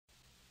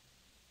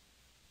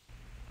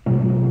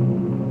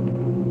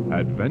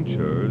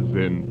Adventures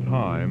in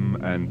time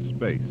and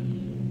space,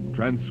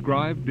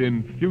 transcribed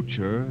in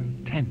future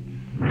tense.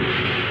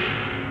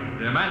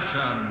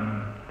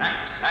 Dimension X.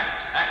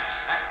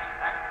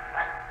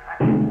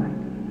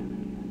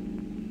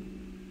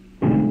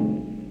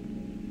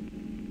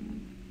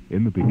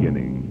 In the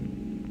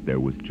beginning, there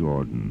was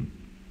Jordan,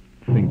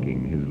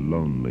 thinking his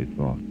lonely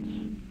thoughts.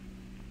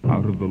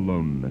 Out of the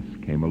loneness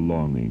came a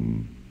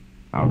longing.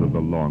 Out of the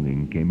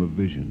longing came a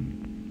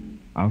vision.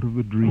 Out of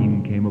the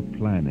dream came a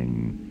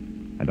planning.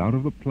 And out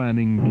of the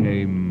planning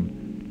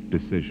came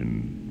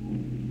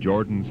decision.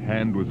 Jordan's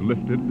hand was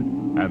lifted,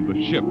 and the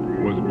ship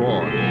was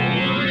born.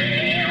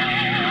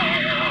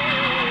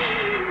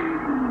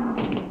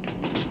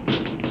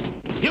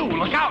 You,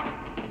 look out!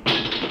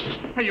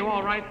 Are you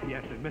all right?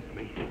 Yes, it missed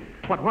me.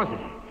 What was it?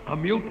 A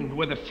mutant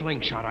with a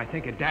slingshot. I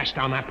think it dashed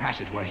down that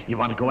passageway. You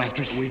want to go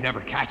after it? We'd never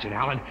catch it,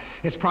 Alan.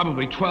 It's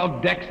probably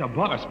 12 decks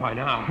above us by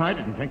now. I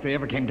didn't think they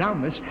ever came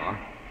down this far.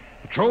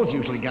 Patrols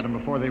usually get them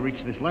before they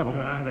reach this level.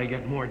 They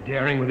get more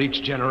daring with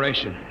each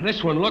generation.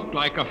 This one looked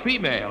like a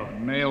female.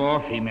 Male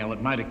or female,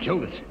 it might have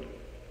killed us.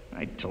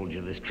 I told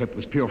you this trip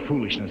was pure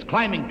foolishness.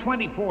 Climbing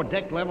 24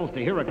 deck levels to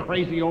hear a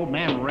crazy old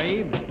man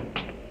rave.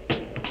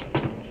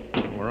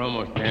 We're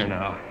almost there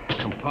now.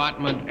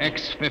 Compartment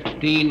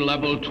X15,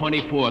 level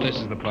 24. This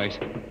is the place.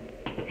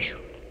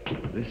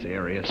 This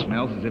area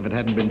smells as if it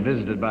hadn't been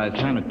visited by a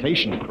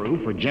sanitation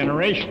crew for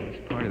generations.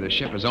 Part of the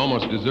ship is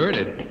almost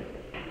deserted.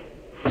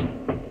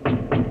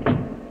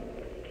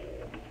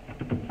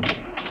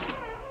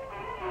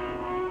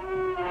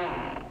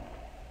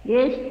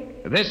 Yes?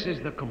 This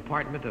is the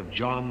compartment of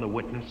John the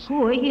Witness.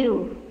 Who are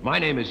you? My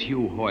name is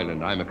Hugh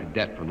Hoyland. I'm a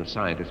cadet from the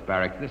scientist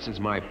barracks. This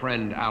is my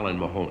friend Alan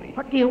Mahoney.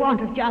 What do you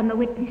want of John the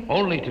Witness?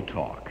 Only to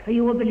talk. Are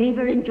you a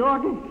believer in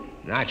Jordan?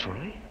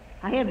 Naturally.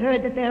 I have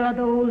heard that there are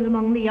those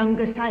among the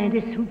younger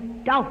scientists who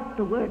doubt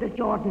the word of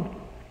Jordan.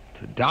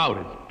 To doubt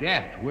is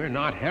death. We're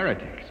not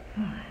heretics.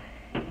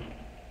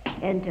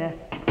 Enter.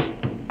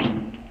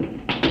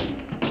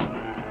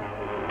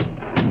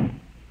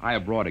 I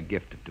have brought a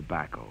gift of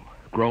tobacco,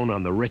 grown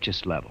on the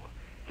richest level.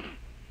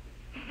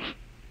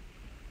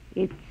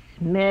 It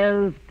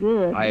smells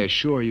good. I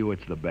assure you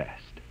it's the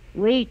best.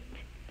 Wait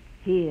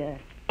here.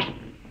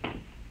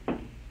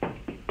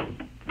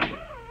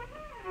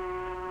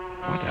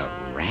 What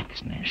a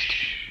rat's nest.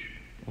 Shh.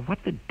 What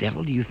the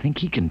devil do you think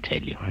he can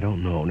tell you? I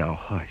don't know. Now,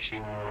 hush.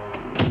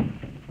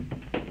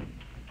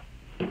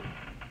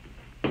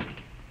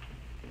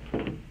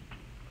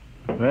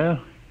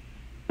 Well?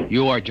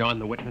 You are John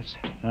the Witness?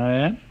 I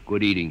am.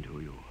 Good eating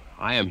to you.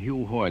 I am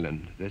Hugh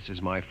Hoyland. This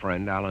is my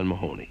friend, Alan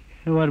Mahoney.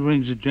 What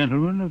brings a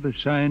gentleman of the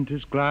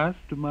scientist class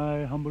to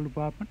my humble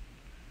apartment?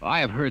 I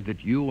have heard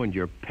that you and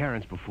your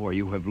parents before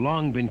you have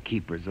long been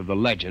keepers of the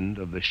legend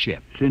of the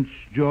ship. Since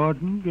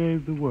Jordan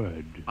gave the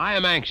word. I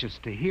am anxious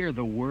to hear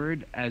the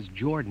word as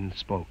Jordan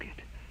spoke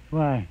it.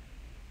 Why?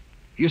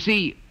 You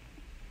see,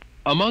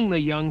 among the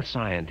young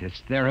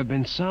scientists, there have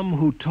been some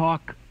who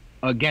talk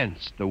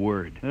against the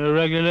word. There are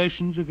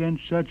regulations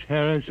against such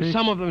heresy?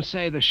 Some of them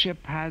say the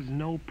ship has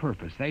no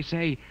purpose. They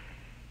say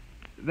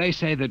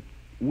that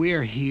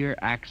we're here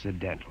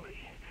accidentally.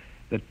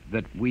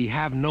 That we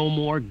have no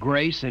more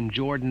grace in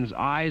Jordan's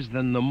eyes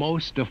than the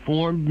most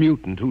deformed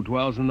mutant who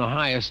dwells in the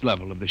highest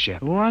level of the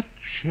ship. What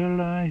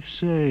shall I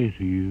say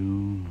to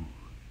you?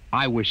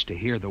 I wish to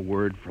hear the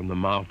word from the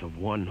mouth of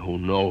one who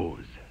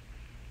knows,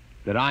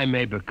 that I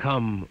may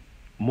become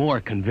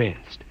more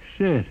convinced.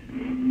 Sit.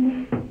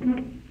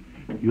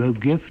 You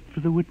have gift for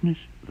the witness?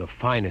 The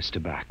finest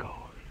tobacco.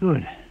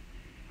 Good.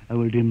 I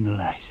will dim the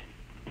light.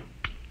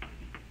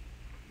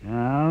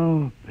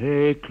 Now,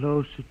 pay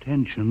close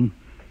attention,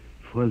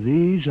 for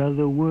these are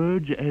the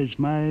words as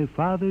my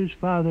father's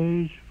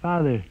father's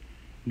father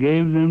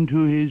gave them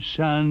to his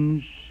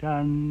son's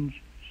son's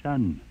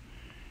son.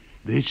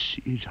 This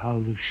is how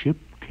the ship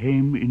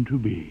came into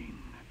being,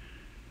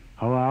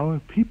 how our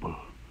people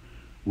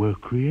were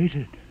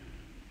created.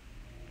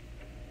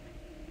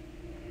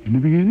 In the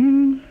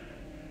beginning,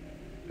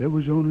 there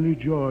was only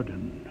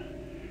Jordan,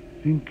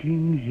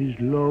 thinking his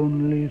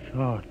lonely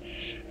thoughts.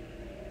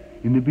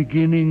 In the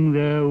beginning,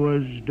 there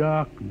was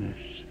darkness,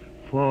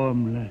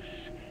 formless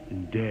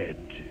and dead.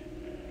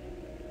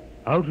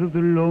 Out of the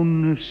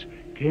loneness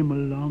came a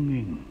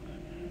longing.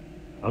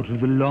 Out of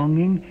the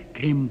longing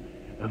came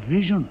a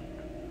vision.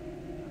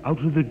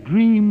 Out of the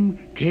dream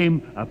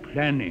came a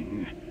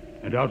planning.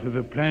 And out of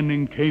the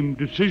planning came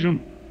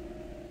decision.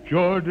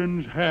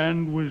 Jordan's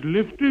hand was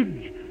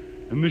lifted,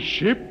 and the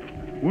ship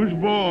was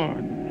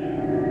born.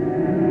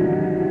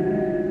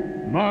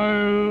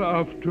 Mile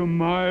after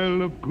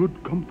mile of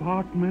good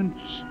compartments,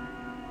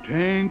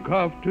 tank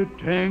after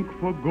tank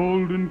for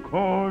golden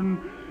corn,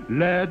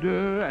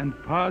 ladder and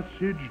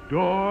passage,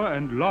 door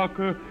and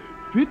locker,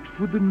 fit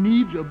for the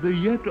needs of the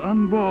yet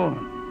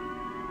unborn.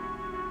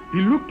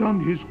 He looked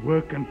on his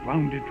work and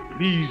found it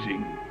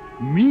pleasing,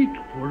 meet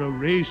for a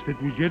race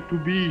that was yet to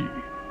be.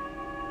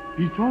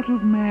 He thought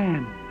of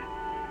man,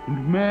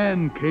 and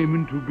man came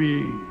into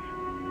being.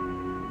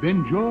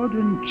 Then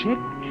Jordan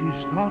checked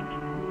his thought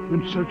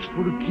and searched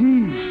for a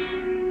key.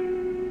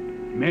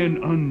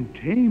 Man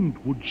untamed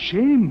would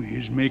shame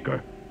his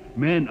maker.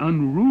 Man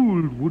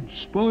unruled would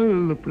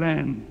spoil the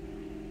plan.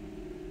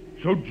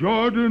 So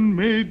Jordan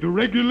made the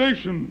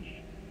regulations,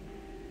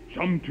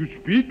 some to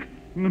speak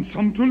and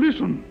some to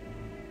listen.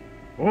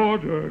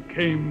 Order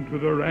came to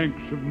the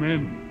ranks of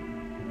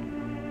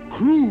men.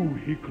 Crew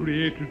he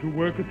created to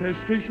work at their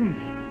stations,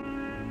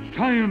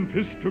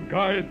 scientists to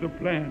guide the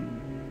plan.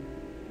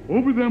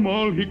 Over them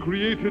all he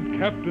created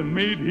captain,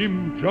 made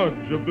him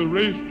judge of the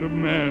race of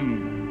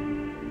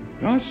man.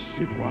 Thus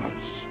it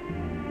was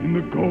in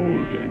the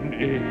Golden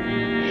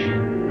Age.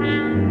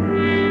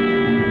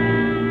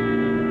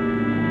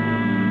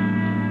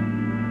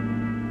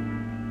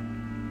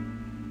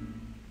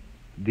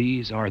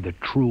 These are the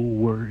true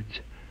words?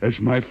 As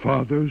my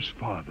father's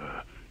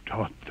father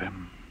taught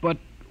them. But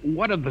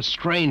what of the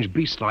strange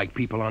beast-like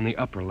people on the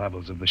upper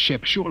levels of the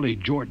ship? Surely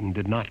Jordan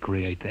did not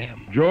create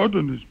them.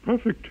 Jordan is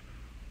perfect.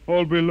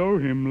 All below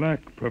him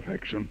lack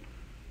perfection.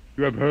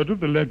 You have heard of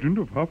the legend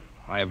of Huff?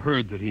 I have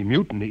heard that he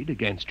mutinied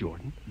against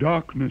Jordan.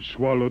 Darkness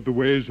swallowed the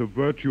ways of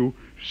virtue.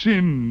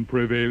 Sin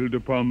prevailed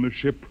upon the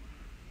ship.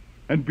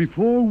 And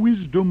before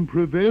wisdom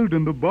prevailed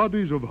and the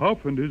bodies of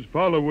Huff and his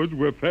followers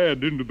were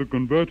fed into the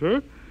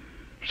converter,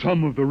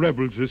 some of the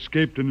rebels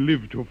escaped and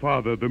lived to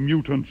father the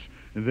mutants.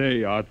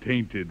 They are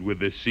tainted with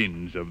the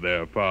sins of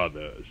their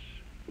fathers.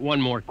 One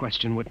more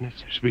question, witness.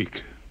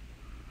 Speak.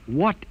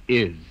 What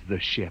is the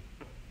ship?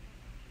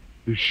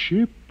 The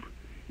ship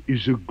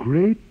is a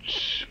great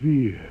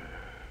sphere,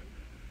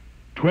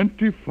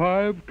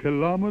 25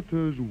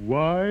 kilometers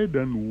wide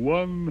and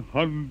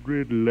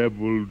 100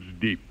 levels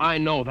deep. I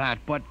know that,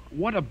 but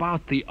what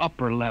about the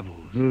upper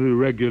levels? The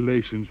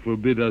regulations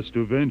forbid us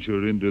to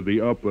venture into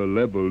the upper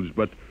levels,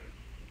 but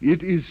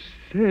it is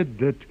said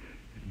that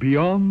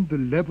beyond the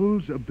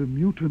levels of the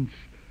mutants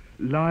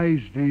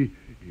lies the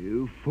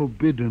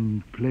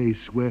forbidden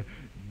place where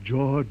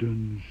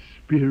Jordan's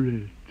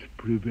spirit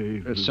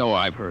prevails. So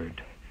I've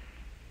heard.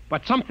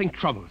 But something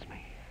troubles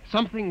me.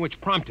 Something which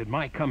prompted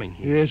my coming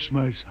here. Yes,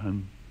 my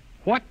son.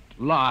 What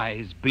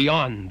lies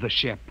beyond the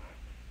ship?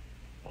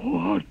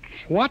 What?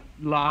 What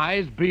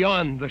lies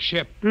beyond the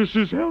ship? This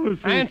is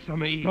heresy. Answer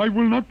me. I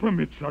will not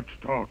permit such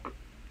talk.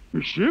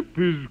 The ship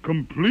is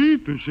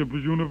complete. The ship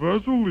is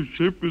universal. The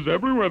ship is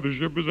everywhere. The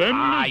ship is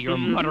endless. Your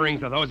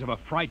mutterings are those of a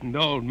frightened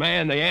old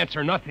man. They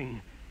answer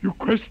nothing. You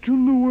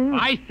question the word?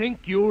 I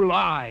think you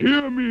lie.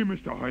 Hear me,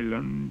 Mr.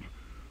 Highland.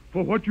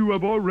 For what you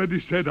have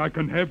already said, I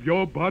can have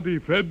your body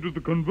fed to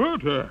the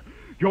converter,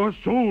 your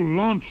soul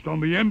launched on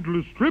the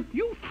endless trip.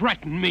 You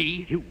threaten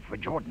me. Hugh, for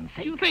Jordan's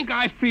sake. You think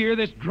I fear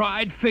this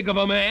dried fig of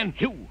a man?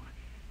 Hugh,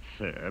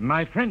 sir,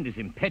 my friend is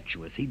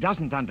impetuous. He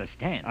doesn't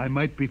understand. I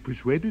might be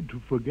persuaded to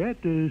forget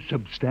a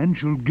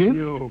substantial gift.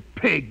 You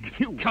pig.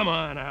 Hugh. Come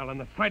on, Alan.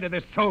 The sight of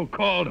this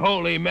so-called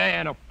holy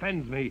man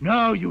offends me.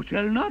 No, you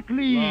shall not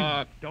leave.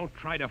 Look, don't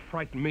try to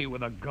frighten me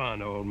with a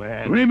gun, old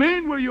man.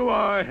 Remain where you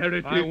are,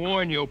 heretic. I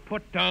warn you,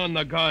 put down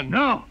the gun.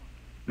 No,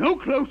 no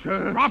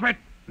closer. Drop it.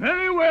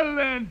 Very well,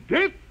 then.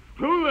 Death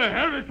to the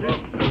heretic.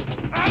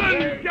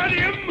 Alan, get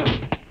him!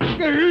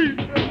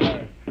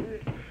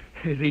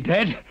 Is he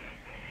dead?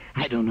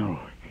 I don't know.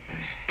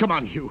 Come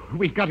on, Hugh.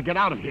 We've got to get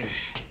out of here.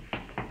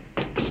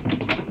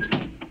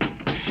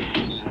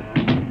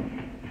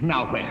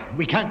 Now where?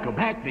 We can't go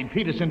back. They'd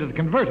feed us into the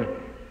converter.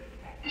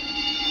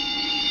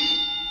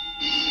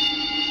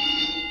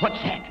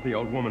 What's that? The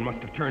old woman must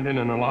have turned in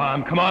an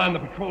alarm. Come on, the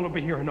patrol will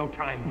be here in no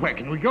time. Where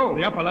can we go?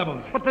 The upper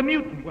levels. But the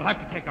mutant. We'll have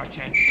to take our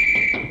chance.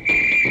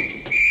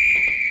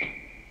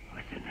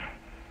 Listen,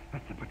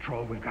 that's the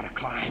patrol we've got to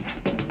climb.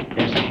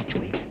 There's a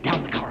hatchway.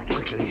 Down the corridor.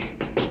 Quickly.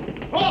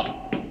 Halt!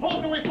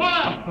 Halt, do we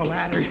fire? The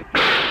ladder.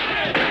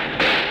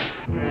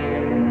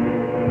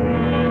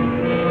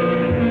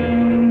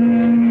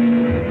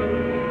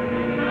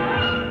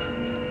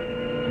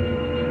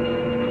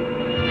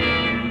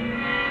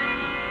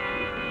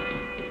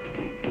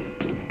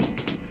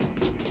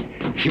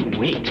 Hugh,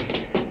 wait.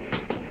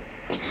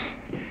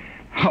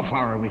 How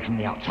far are we from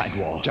the outside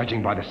wall?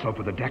 Judging by the slope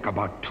of the deck,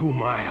 about 2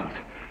 miles.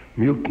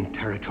 Mutant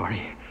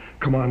territory.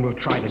 Come on, we'll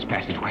try this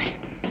passageway.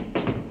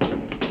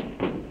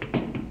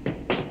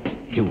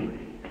 Hugh.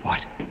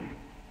 What?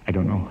 I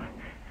don't know.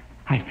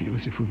 I feel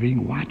as if we're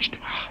being watched.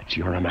 It's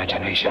your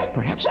imagination.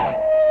 Perhaps not.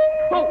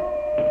 Oh!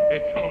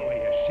 It's only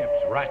a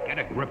ship's rat. Get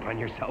a grip on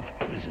yourself.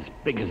 It's as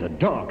big as a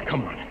dog.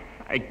 Come on.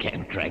 I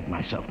can't drag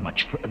myself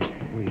much further.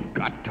 We've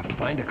got to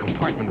find a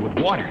compartment with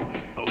water.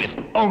 Oh, if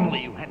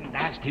only you hadn't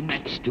asked him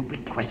that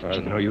stupid question.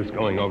 There's no use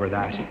going over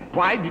that.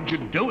 Why did you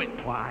do it?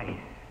 Why?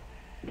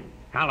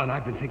 Alan,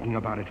 I've been thinking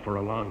about it for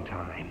a long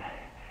time.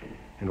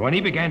 And when he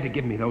began to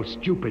give me those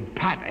stupid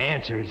pat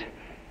answers,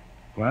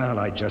 well,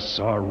 I just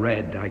saw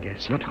red, I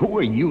guess. But who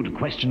are you to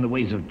question the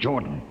ways of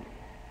Jordan?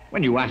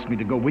 When you asked me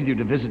to go with you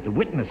to visit the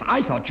witness,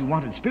 I thought you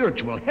wanted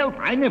spiritual help.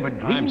 I never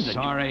dreamed I'm that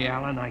sorry,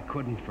 Alan. I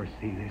couldn't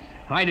foresee this.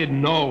 I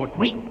didn't know what...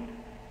 Wait a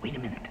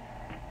minute.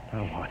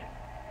 Now what?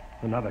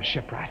 Another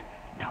shipwreck?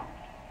 No.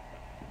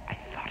 I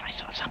thought I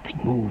saw something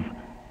move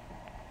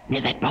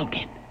near that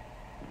bulkhead.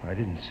 I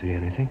didn't see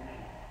anything.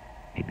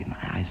 Maybe my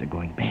eyes are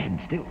going bad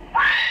still.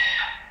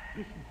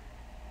 Listen.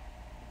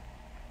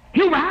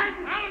 You behind?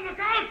 Alan, look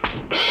out!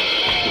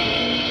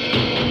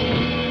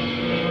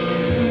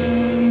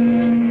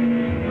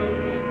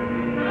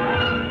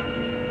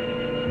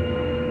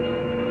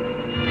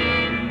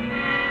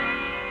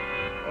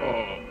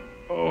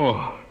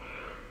 Oh.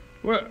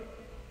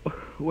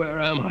 Where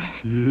am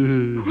I?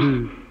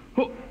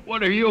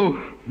 What are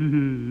you?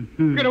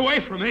 Get away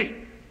from me!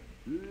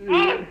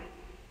 Alan!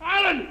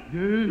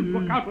 Alan!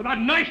 Look out with that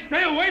knife!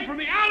 Stay away from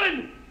me!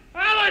 Alan!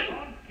 Alan!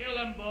 Don't kill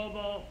him,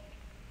 Bobo.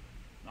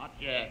 Not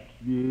yet.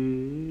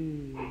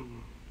 Who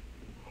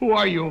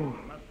are you? You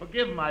must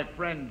forgive my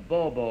friend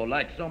Bobo.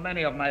 Like so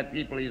many of my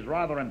people, he's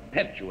rather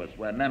impetuous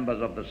where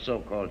members of the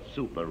so-called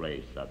super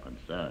race are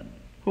concerned.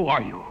 Who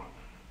are you?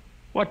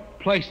 What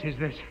place is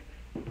this?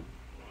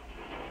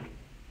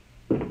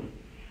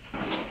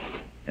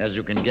 As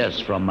you can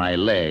guess from my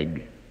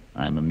leg,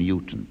 I'm a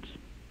mutant.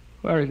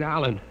 Where is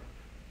Alan?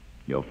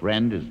 Your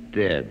friend is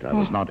dead. I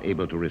was not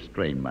able to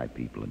restrain my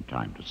people in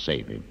time to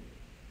save him.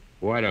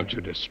 Why don't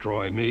you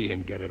destroy me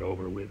and get it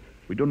over with?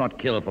 We do not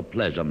kill for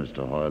pleasure,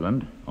 Mr.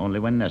 Hoyland, only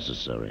when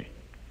necessary.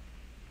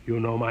 You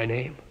know my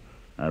name?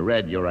 I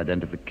read your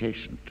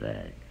identification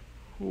tag.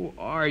 Who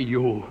are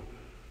you?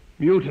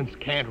 Mutants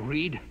can't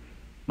read.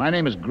 My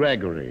name is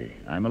Gregory.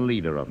 I'm a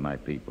leader of my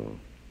people.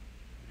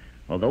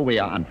 Although we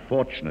are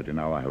unfortunate in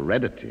our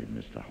heredity,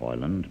 Mr.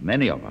 Hoyland,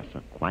 many of us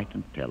are quite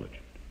intelligent.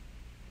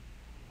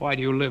 Why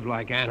do you live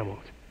like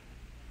animals?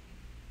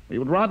 We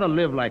would rather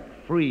live like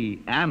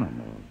free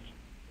animals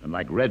than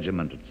like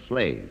regimented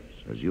slaves,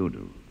 as you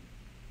do.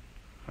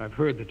 I've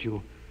heard that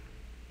you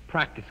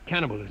practice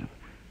cannibalism.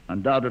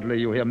 Undoubtedly,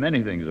 you hear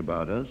many things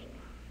about us.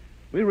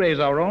 We raise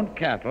our own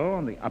cattle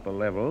on the upper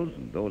levels,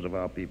 and those of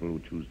our people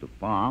who choose to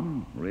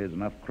farm raise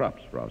enough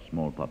crops for our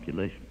small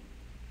population.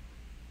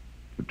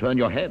 You turn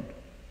your head.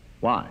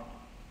 Why?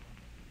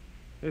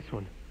 This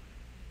one.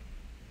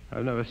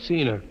 I've never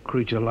seen a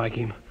creature like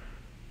him.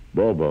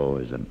 Bobo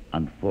is an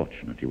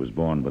unfortunate. He was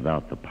born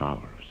without the power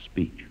of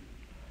speech.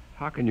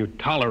 How can you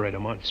tolerate a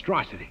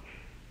monstrosity?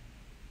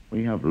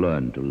 We have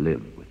learned to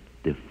live with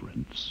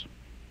difference.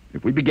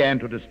 If we began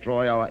to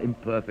destroy our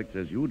imperfects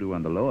as you do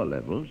on the lower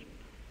levels,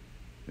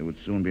 there would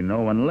soon be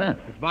no one left.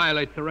 It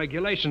violates the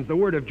regulations. The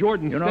word of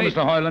Jordan You know, states...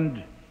 Mr.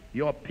 Hoyland,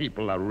 your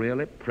people are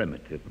really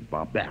primitive and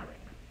barbaric.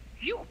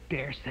 You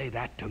dare say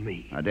that to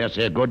me? I dare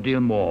say a good deal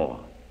more.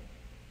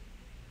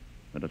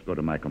 Let us go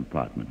to my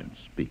compartment and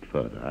speak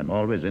further. I'm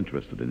always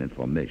interested in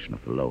information of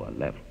the lower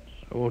levels.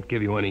 I won't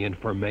give you any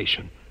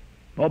information.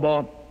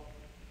 Bobo,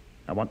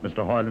 I want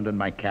Mr. Hoyland in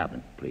my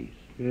cabin, please.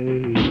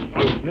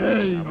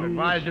 I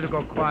advise you to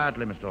go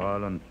quietly, Mr.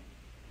 Hoyland.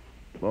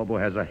 Bobo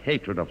has a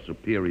hatred of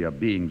superior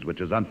beings,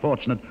 which is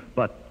unfortunate,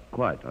 but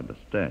quite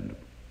understandable.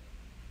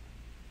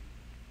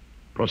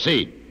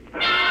 Proceed.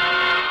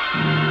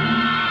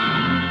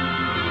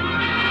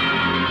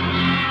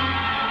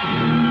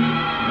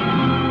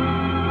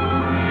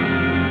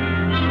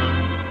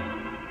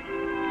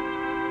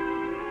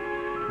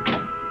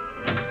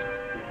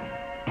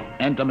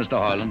 Enter, Mr.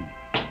 Hoyland.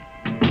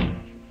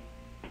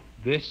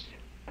 This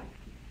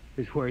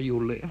is where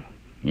you live?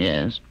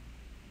 Yes.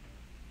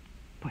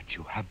 But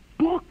you have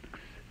books.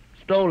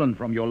 Stolen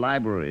from your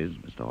libraries,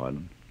 Mr.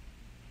 Hoyland.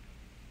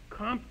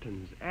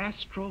 Compton's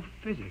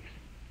Astrophysics.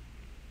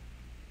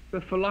 The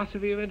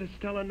Philosophy of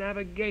Interstellar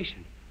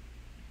Navigation.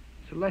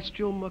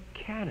 Celestial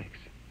Mechanics.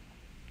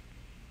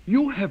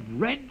 You have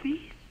read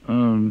these?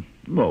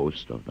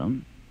 Most of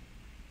them.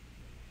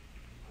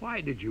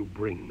 Why did you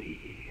bring me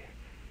here?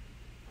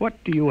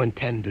 What do you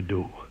intend to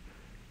do?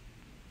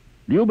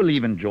 Do you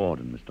believe in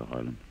Jordan, Mr.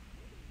 Hoyland?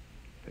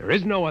 There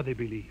is no other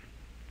belief.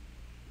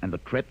 And the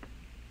trip?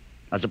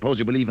 I suppose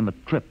you believe in the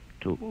trip,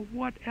 too. Well,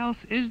 what else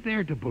is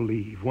there to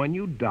believe? When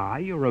you die,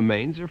 your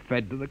remains are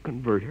fed to the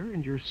converter,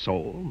 and your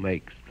soul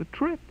makes the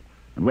trip.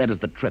 And where does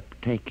the trip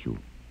take you?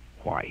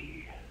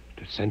 Why,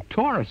 to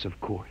Centaurus,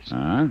 of course.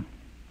 Huh?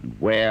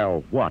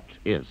 And what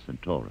is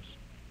Centaurus?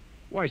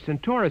 Why,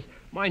 Centaurus,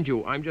 mind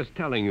you, I'm just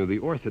telling you the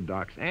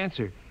orthodox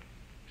answer.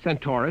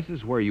 Centaurus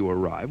is where you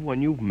arrive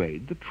when you've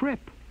made the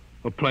trip.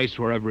 A place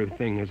where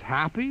everything is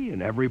happy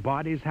and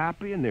everybody's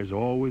happy and there's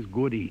always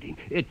good eating.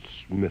 It's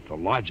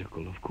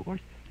mythological, of course.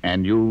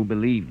 And you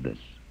believe this?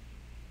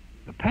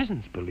 The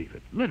peasants believe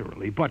it,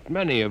 literally, but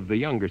many of the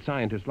younger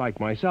scientists like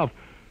myself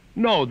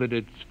know that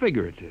it's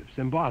figurative,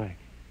 symbolic.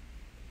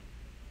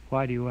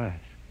 Why do you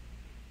ask?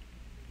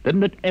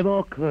 Didn't it ever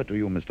occur to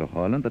you, Mr.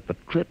 Hoyland, that the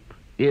trip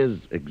is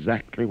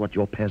exactly what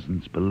your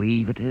peasants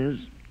believe it is?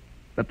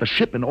 That the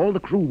ship and all the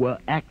crew were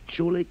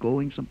actually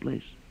going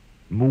someplace,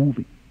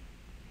 moving?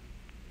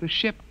 The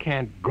ship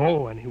can't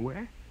go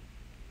anywhere.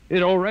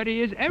 It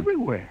already is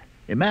everywhere.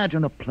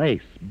 Imagine a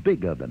place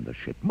bigger than the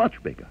ship,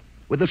 much bigger,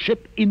 with the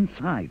ship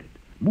inside it,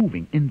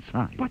 moving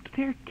inside. But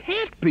there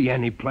can't be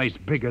any place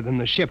bigger than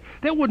the ship.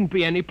 There wouldn't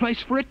be any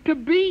place for it to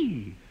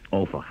be.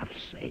 Oh, for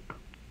heaven's sake.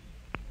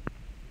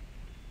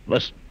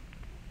 Listen,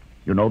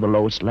 you know the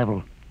lowest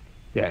level?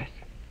 Yes.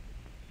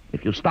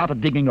 If you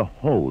started digging a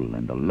hole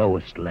in the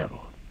lowest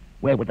level,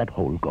 Where would that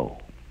hole go?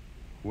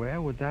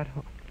 Where would that...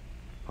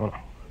 Oh, no.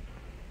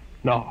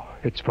 No,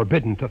 it's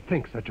forbidden to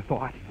think such a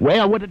thought.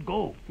 Where would it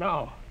go?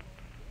 No.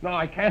 No,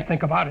 I can't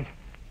think about it.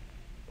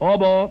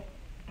 Bobo.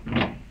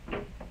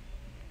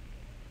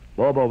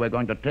 Bobo, we're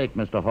going to take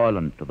Mr.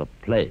 Hoyland to the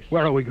place.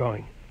 Where are we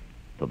going?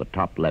 To the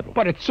top level.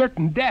 But it's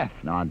certain death.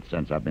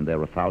 Nonsense. I've been there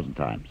 1,000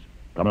 times.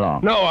 Come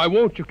along. No, I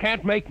won't. You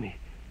can't make me.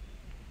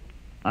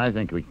 I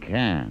think we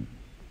can.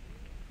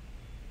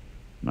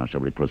 Now,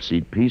 shall we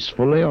proceed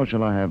peacefully, or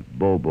shall I have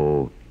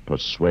Bobo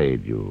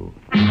persuade you?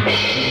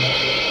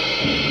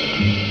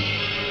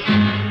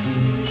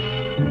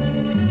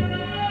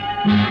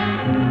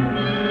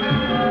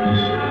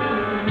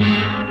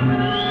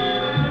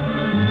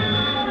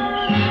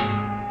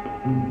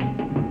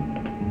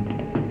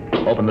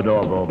 Open the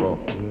door, Bobo.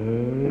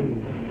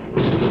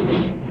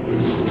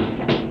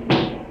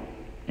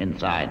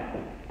 Inside.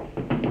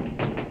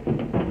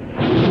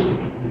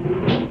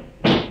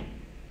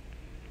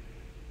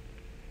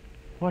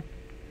 What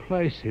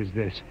place is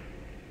this?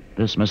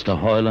 This, Mr.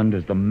 Hoyland,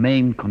 is the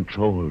main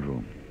control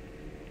room.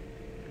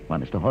 Why,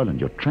 Mr. Hoyland,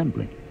 you're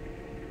trembling.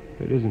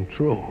 It isn't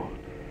true.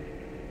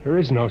 There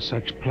is no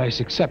such place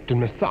except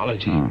in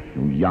mythology. Oh,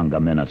 you younger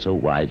men are so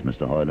wise,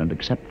 Mr. Hoyland,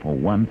 except for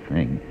one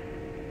thing.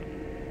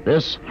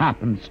 This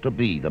happens to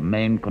be the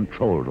main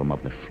control room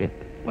of the ship.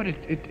 But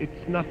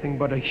it's nothing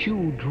but a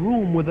huge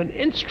room with an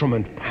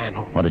instrument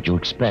panel. What did you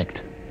expect?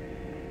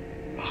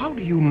 How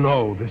do you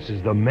know this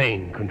is the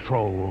main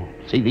control room?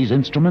 See these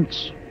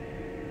instruments?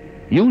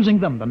 Using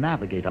them, the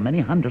navigator, many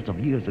hundreds of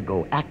years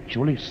ago,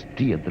 actually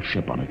steered the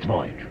ship on its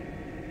voyage.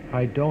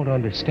 I don't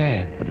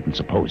understand. I didn't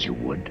suppose you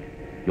would.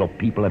 Your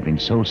people have been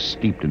so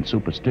steeped in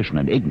superstition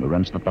and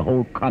ignorance that the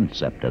whole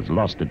concept has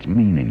lost its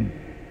meaning.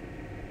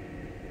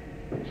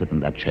 Sit in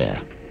that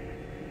chair.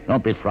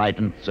 Don't be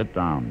frightened. Sit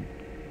down.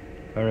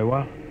 Very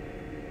well.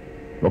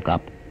 Look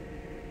up.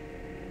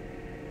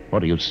 What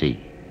do you see?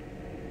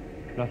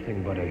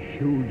 Nothing but a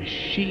huge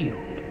shield.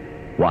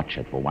 Watch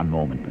it for one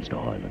moment, Mr.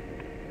 Hoyland.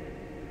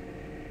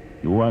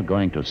 You are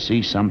going to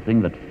see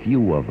something that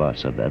few of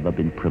us have ever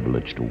been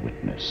privileged to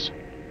witness.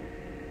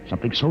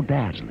 Something so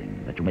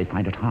dazzling that you may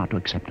find it hard to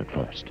accept at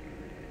first.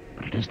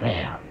 But it is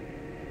there.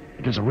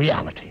 It is a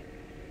reality.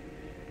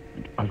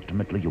 And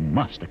ultimately you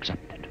must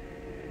accept it.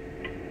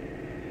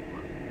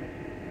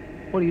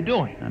 What are you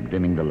doing? I'm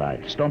dimming the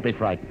lights. Don't be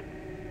frightened.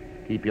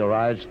 Keep your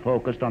eyes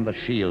focused on the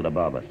shield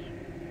above us.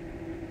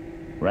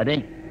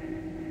 Ready?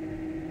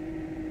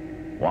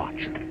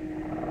 Watch.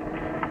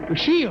 The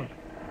shield.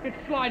 It's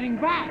sliding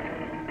back.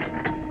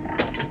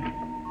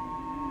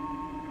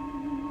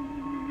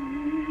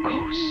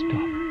 Ghost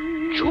of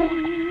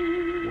Jordan.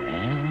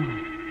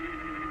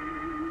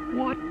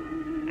 Well? What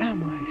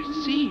am I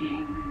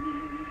seeing?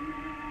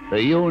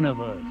 The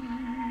universe,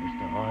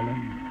 Mr.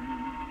 Hoyland.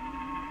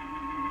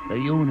 The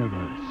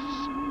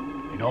universe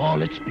in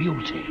all its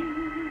beauty.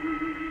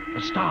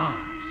 The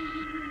stars,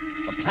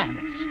 the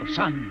planets, the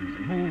suns,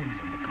 the moons,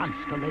 and the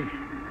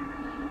constellations.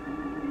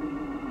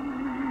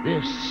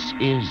 This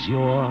is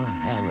your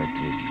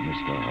heritage,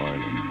 Mr.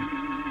 Hoyland.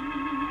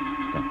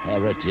 The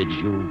heritage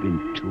you've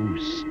been too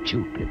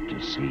stupid to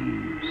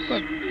seize.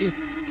 But it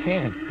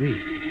can't be.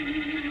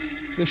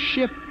 The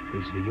ship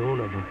is the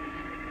universe.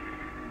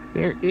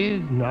 There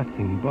is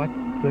nothing but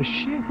the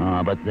ship.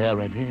 Ah, but there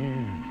it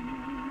is.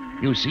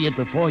 You see it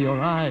before your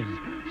eyes,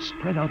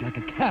 spread out like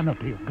a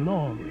canopy of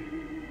glory.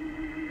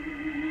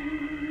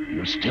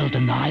 You still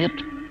deny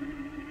it?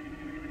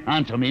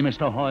 Answer me,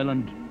 Mr.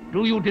 Hoyland.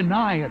 Do you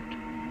deny it?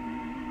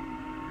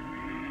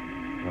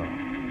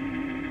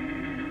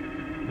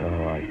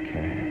 No, I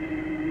can't.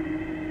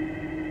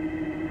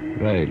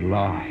 They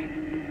lied.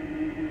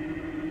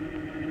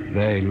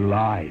 They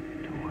lied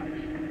to us.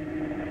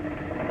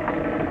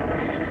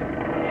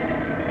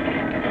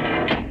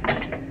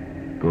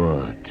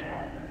 Good.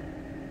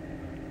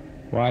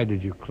 Why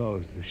did you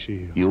close the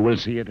shield? You will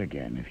see it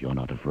again if you're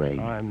not afraid.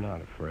 I'm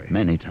not afraid.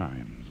 Many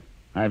times.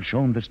 I've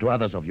shown this to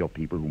others of your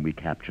people whom we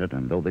captured,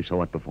 and though they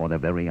saw it before their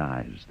very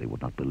eyes, they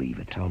would not believe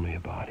it. Tell me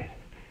about it.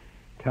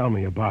 Tell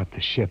me about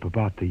the ship,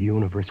 about the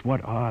universe.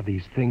 What are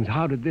these things?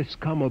 How did this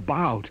come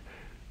about?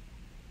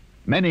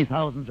 Many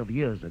thousands of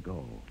years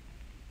ago,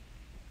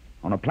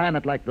 on a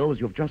planet like those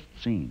you've just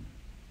seen,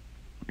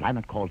 a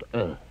planet called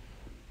Earth,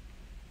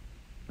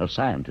 a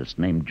scientist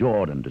named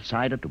Jordan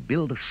decided to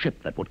build a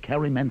ship that would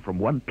carry men from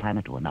one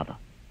planet to another.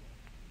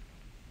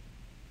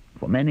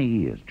 For many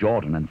years,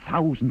 Jordan and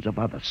thousands of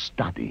others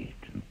studied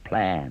and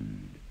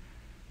planned.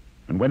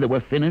 And when they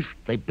were finished,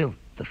 they built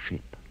the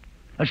ship.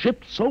 A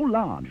ship so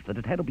large that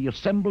it had to be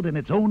assembled in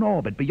its own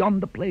orbit beyond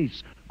the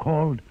place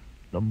called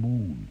the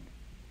moon.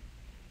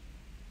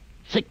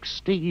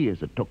 60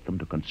 years it took them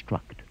to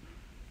construct.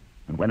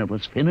 And when it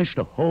was finished,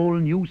 a whole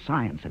new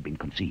science had been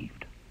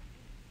conceived.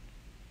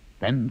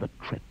 Then the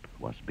trip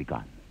was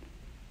begun.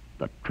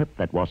 The trip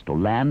that was to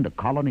land a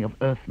colony of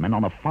Earthmen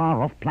on a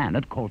far-off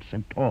planet called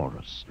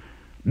Centaurus,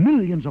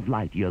 millions of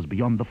light years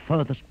beyond the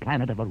furthest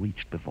planet ever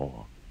reached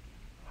before.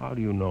 How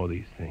do you know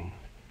these things?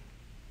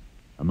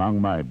 Among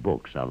my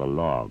books are the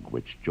log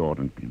which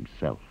Jordan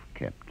himself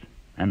kept,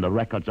 and the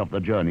records of the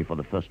journey for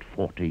the first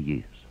 40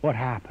 years. What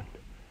happened?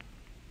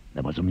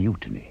 There was a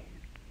mutiny.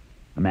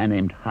 A man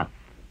named Huff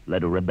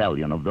led a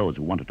rebellion of those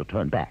who wanted to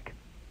turn back.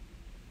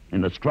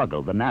 In the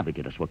struggle, the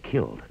navigators were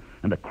killed,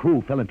 and the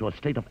crew fell into a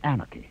state of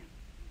anarchy.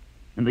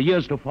 In the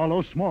years to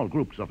follow, small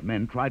groups of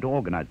men tried to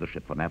organize the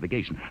ship for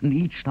navigation, and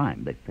each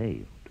time they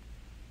failed.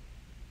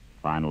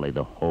 Finally,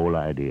 the whole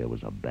idea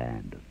was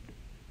abandoned.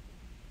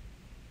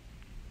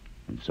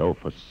 And so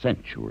for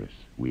centuries,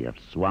 we have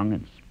swung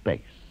in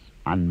space,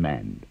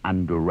 unmanned,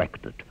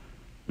 undirected,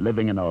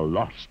 living in a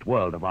lost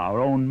world of our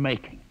own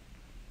making,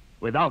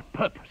 without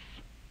purpose,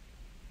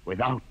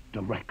 without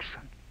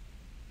direction.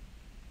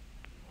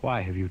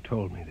 Why have you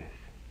told me this?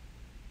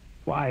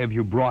 Why have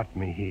you brought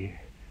me here?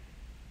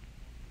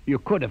 You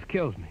could have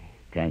killed me.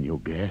 Can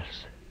you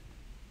guess?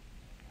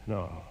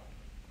 No.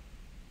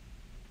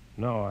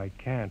 No, I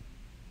can't.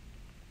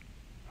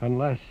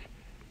 Unless...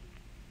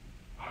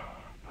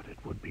 But it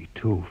would be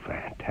too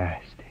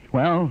fantastic.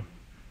 Well?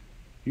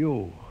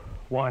 You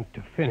want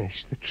to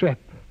finish the trip.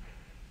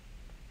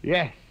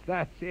 Yes,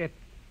 that's it.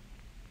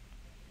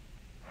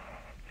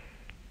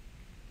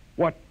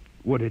 What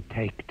would it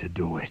take to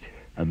do it?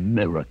 A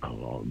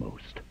miracle,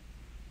 almost.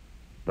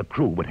 The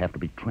crew would have to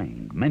be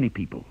trained. Many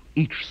people,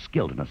 each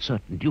skilled in a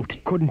certain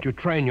duty. Couldn't you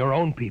train your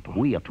own people?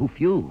 We are too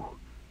few.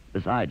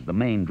 Besides, the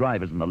main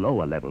drivers in the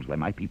lower levels where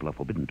my people are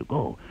forbidden to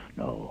go.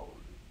 No.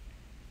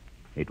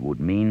 It would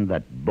mean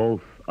that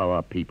both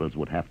our peoples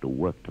would have to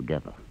work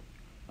together.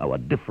 Our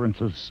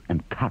differences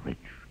encouraged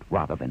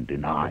rather than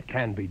denied. It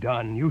can be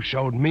done. You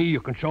showed me. You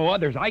can show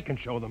others. I can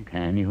show them.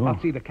 Can you? I'll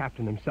see the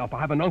captain himself. I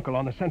have an uncle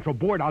on the central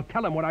board. I'll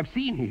tell him what I've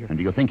seen here. And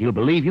do you think he'll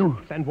believe you?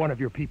 Send one of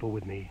your people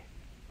with me.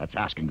 That's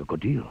asking a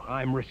good deal.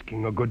 I'm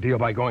risking a good deal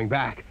by going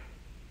back.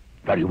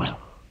 Very well.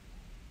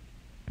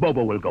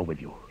 Bobo will go with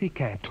you. He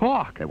can't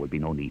talk. There will be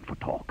no need for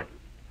talk.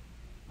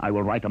 I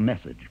will write a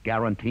message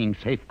guaranteeing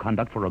safe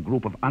conduct for a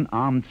group of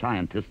unarmed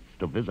scientists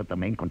to visit the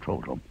main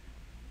control room.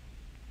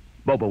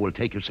 Bobo will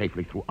take you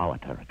safely through our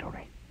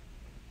territory.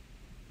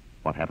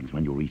 What happens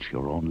when you reach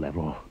your own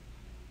level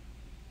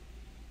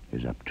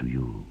is up to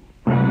you.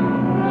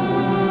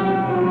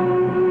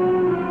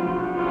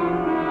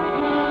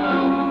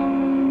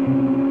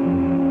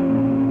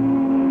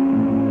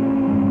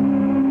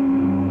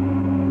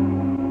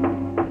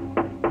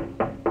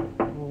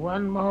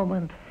 One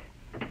moment.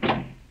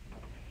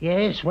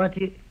 Yes, what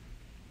you...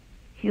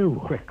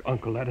 Quick,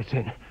 Uncle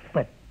Edison.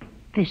 But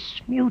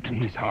this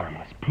mutant... He's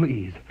harmless,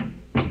 please.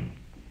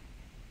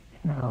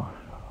 Now,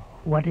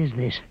 what is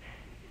this?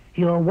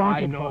 You're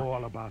wanted I know for...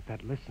 all about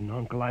that. Listen,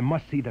 Uncle, I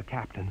must see the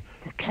captain.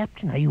 The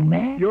captain? Are you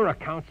mad? You're a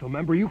council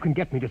member. You can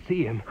get me to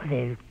see him.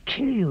 They'll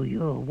kill you.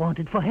 You're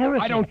wanted for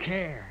heresy. I don't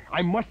care.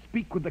 I must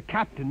speak with the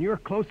captain. You're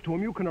close to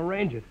him. You can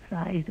arrange it.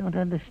 I don't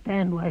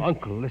understand why...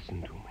 Uncle,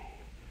 listen to me.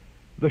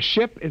 The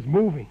ship is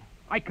moving.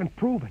 I can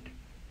prove it.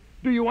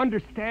 Do you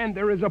understand?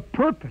 There is a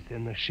purpose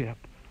in the ship.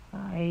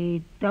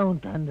 I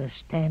don't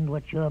understand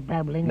what you're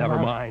babbling about.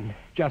 Never mind.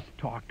 Just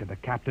talk to the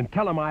captain.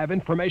 Tell him I have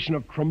information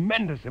of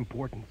tremendous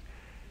importance.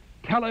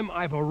 Tell him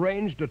I've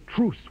arranged a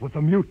truce with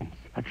the mutants.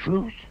 A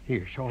truce?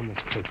 Here, show him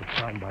this paper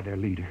signed by their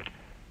leader.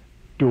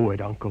 Do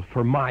it, Uncle,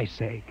 for my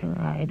sake.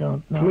 I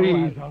don't know.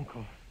 Please,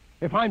 Uncle.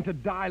 If I'm to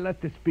die,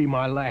 let this be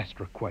my last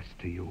request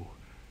to you.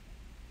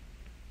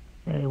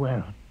 Very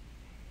well.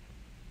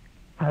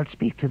 I'll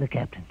speak to the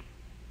captain.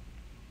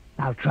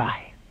 I'll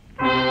try.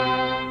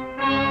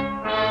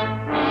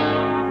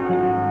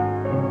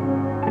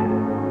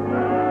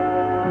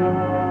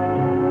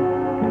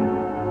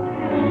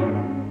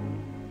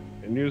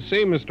 And you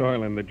say, Mr.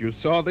 Hoyland, that you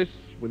saw this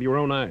with your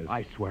own eyes?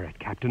 I swear it,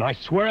 Captain. I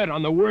swear it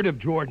on the word of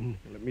Jordan.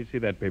 Let me see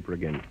that paper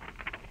again.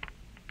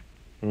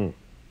 What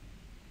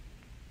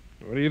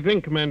do you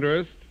think, Commander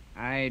Erst?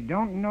 I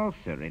don't know,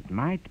 sir. It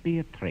might be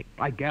a trick.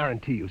 I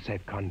guarantee you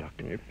safe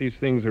conduct. If these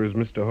things are as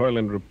Mr.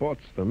 Hoyland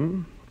reports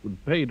them, it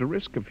would pay to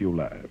risk a few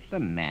lives. The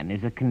man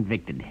is a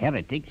convicted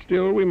heretic.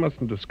 Still, we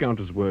mustn't discount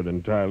his word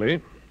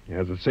entirely. He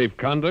has a safe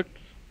conduct.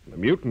 The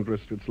mutant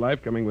risked its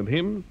life coming with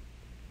him.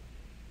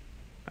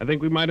 I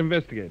think we might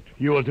investigate.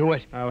 You will do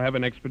it? I'll have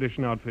an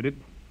expedition outfitted.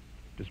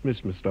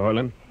 Dismissed, Mr.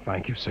 Hoyland.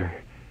 Thank you, sir.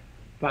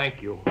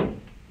 Thank you.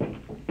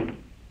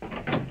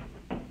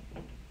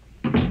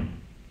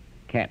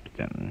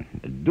 Captain,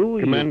 do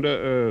you... Commander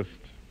Erst.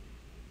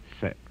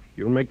 Sir.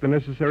 You'll make the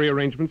necessary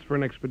arrangements for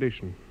an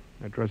expedition.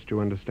 I trust you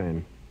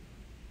understand.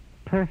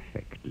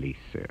 Perfectly,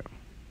 sir.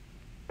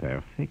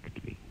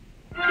 Perfectly.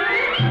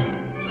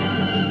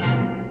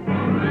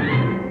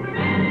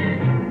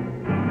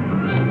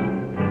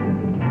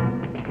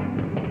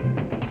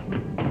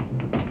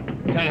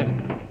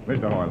 Lieutenant.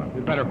 Mr. Hoyland.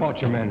 You'd better halt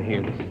your men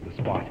here. This is the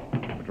spot.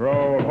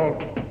 Patrol,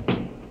 halt.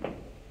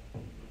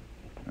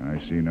 I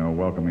see no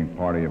welcoming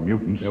party of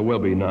mutants. There will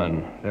be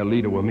none. Their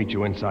leader will meet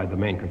you inside the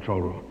main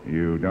control room.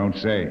 You don't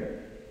say.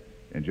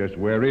 And just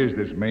where is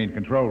this main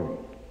control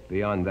room?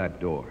 Beyond that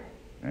door.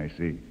 I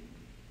see.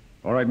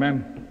 All right,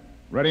 men.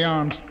 Ready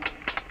arms.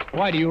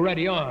 Why do you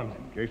ready arms?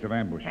 In case of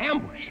ambush.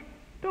 Ambush?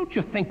 Don't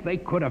you think they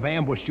could have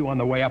ambushed you on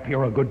the way up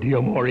here a good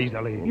deal more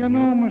easily? You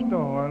know, Mr.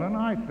 Hoyland,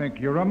 I think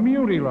you're a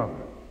muty lover.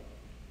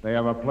 They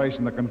have a place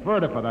in the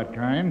converter for that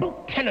kind.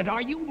 Lieutenant,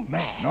 are you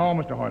mad? No,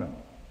 Mr. Hoyland.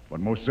 But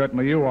most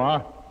certainly you are.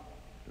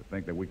 To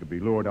think that we could be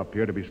lured up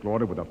here to be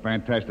slaughtered with a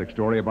fantastic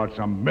story about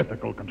some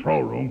mythical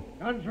control room.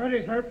 Guns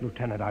ready, sir.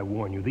 Lieutenant, I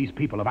warn you, these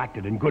people have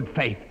acted in good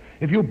faith.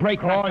 If you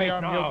break that Call faith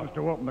your now... mutants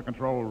to open the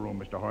control room,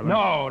 Mr. Hoyland.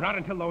 No, not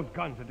until those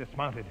guns are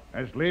dismounted.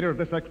 As leader of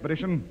this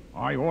expedition,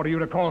 I order you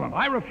to call them.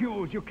 I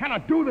refuse. You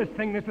cannot do this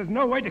thing. This is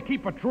no way to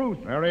keep a truce.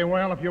 Very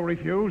well, if you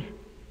refuse.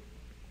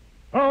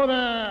 Oh,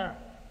 there!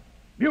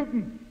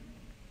 Mutant!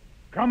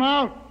 Come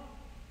out!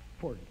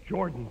 For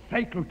Jordan's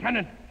sake,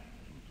 Lieutenant.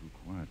 Too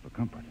quiet for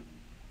comfort.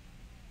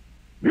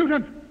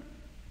 Mutant!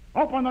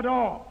 Open the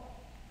door!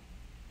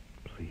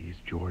 Please,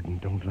 Jordan,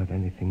 don't let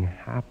anything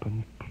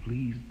happen.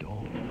 Please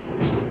don't.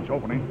 It's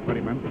opening.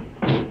 Ready,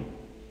 men.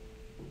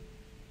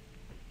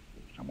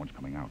 Someone's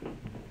coming out.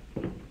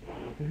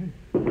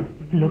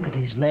 Look at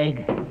his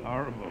leg.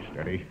 Horrible.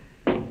 Steady.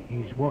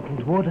 He's walking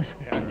toward us.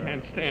 I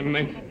can't stand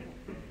this.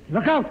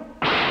 Look out!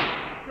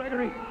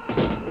 Gregory!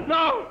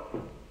 No!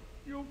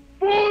 You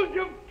fools!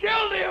 You've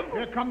killed him!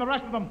 Here come the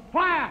rest of them.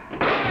 Fire!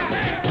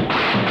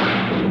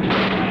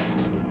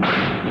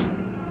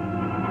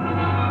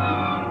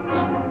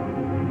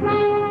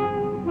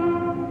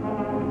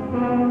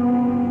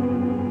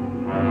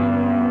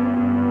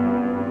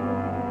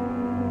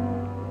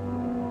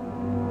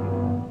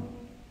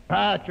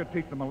 That should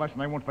teach them a lesson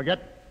they won't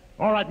forget.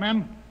 All right,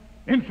 men.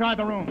 Inside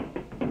the room.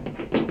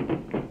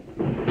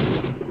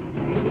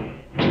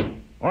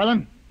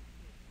 Orland,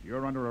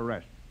 you're under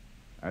arrest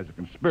as a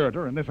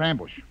conspirator in this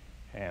ambush.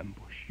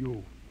 Ambush,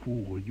 you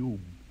fool, you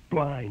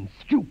blind,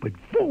 stupid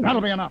fool!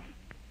 That'll be enough.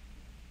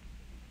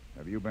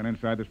 Have you been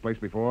inside this place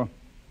before?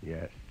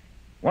 Yes.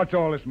 What's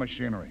all this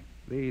machinery?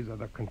 These are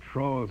the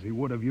controls he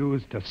would have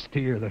used to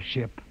steer the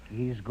ship.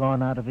 He's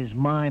gone out of his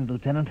mind,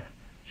 Lieutenant.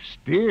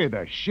 Steer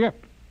the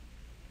ship?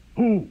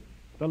 Who?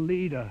 The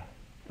leader.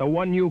 The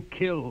one you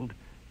killed.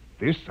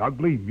 This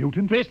ugly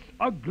mutant? This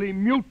ugly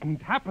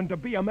mutant happened to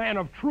be a man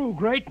of true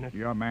greatness.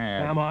 You're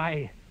mad. Am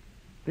I?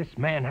 This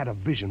man had a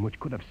vision which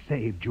could have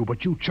saved you,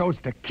 but you chose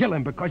to kill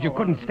him because you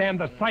couldn't stand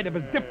the sight of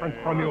his difference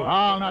from you.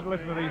 I'll not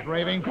listen to these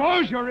ravings.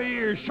 Close your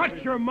ears.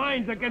 Shut your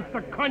minds against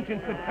the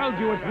conscience that tells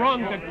you it's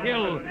wrong to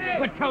kill.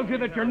 That tells you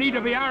that your need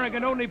to be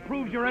arrogant only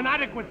proves your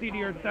inadequacy to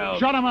yourself.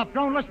 Shut him up.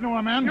 Don't listen to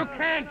him, man. You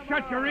can't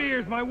shut your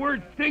ears. My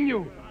words sting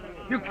you.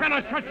 You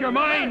cannot shut your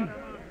mind.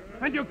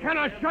 And you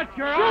cannot shut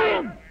your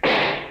eyes.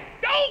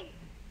 Don't!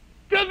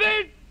 To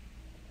this!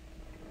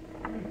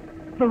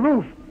 The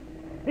roof.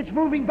 It's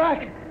moving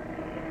back.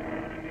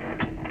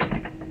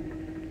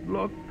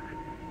 Look.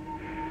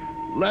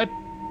 Let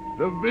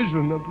the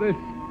vision of this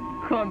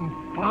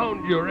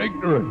confound your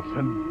ignorance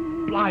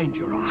and blind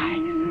your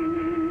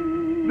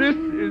eyes. This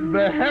is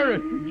the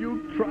heritage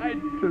you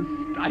tried to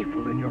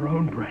stifle in your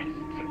own breasts.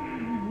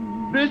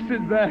 This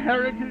is the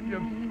heritage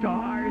of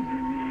stars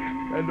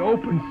and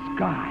open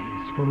skies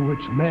for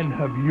which men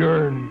have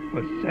yearned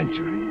for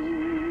centuries.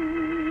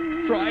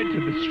 Try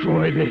to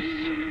destroy this,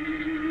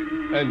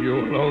 and you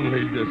will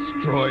only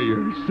destroy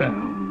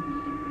yourselves.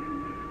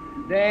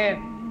 Death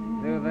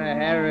to the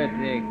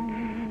heretic.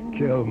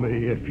 Kill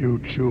me if you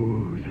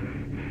choose.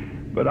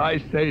 But I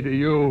say to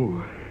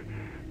you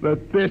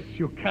that this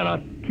you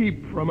cannot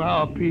keep from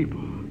our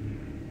people,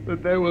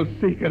 that they will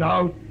seek it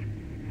out,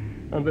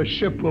 and the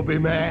ship will be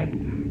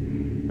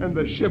manned, and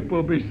the ship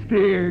will be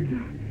steered,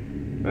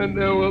 and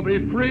there will be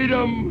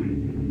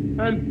freedom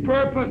and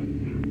purpose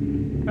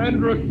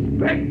and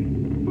respect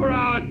for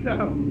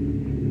ourselves.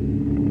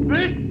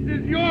 This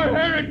is your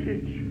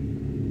heritage.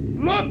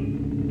 Look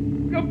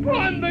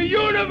upon the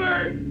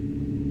universe.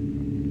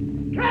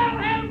 Kill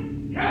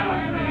him! Kill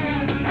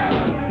him! Kill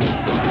him!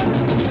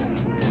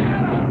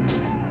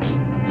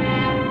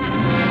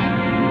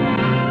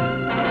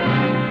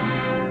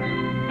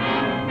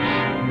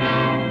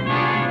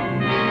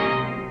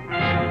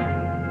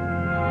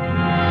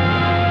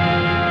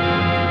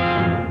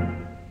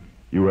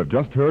 You have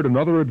just heard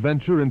another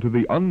adventure into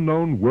the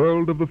unknown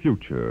world of the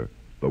future.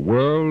 The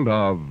world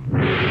of...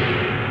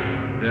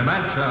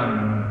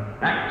 Dimension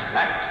X.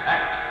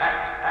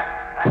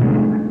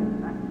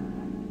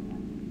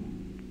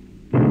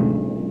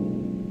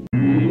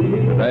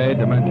 Today,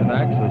 Dimension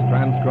X is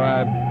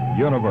transcribed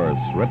Universe,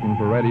 written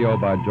for radio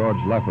by George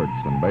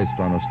Lefferts and based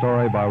on a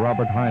story by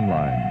Robert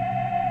Heinlein.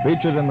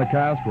 Featured in the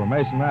cast were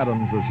Mason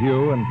Adams as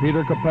Hugh and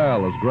Peter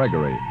Capell as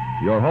Gregory.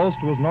 Your host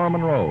was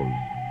Norman Rose.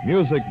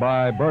 Music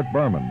by Bert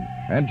Berman.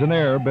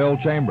 Engineer Bill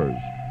Chambers.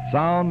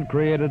 Sound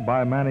created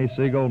by Manny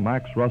Siegel,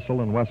 Max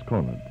Russell, and Wes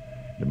Conant.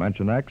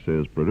 Dimension X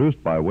is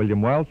produced by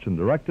William Welch and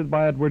directed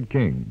by Edward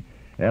King.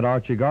 Ed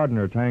Archie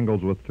Gardner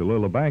tangles with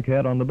Tallulah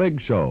Bankhead on The Big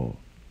Show.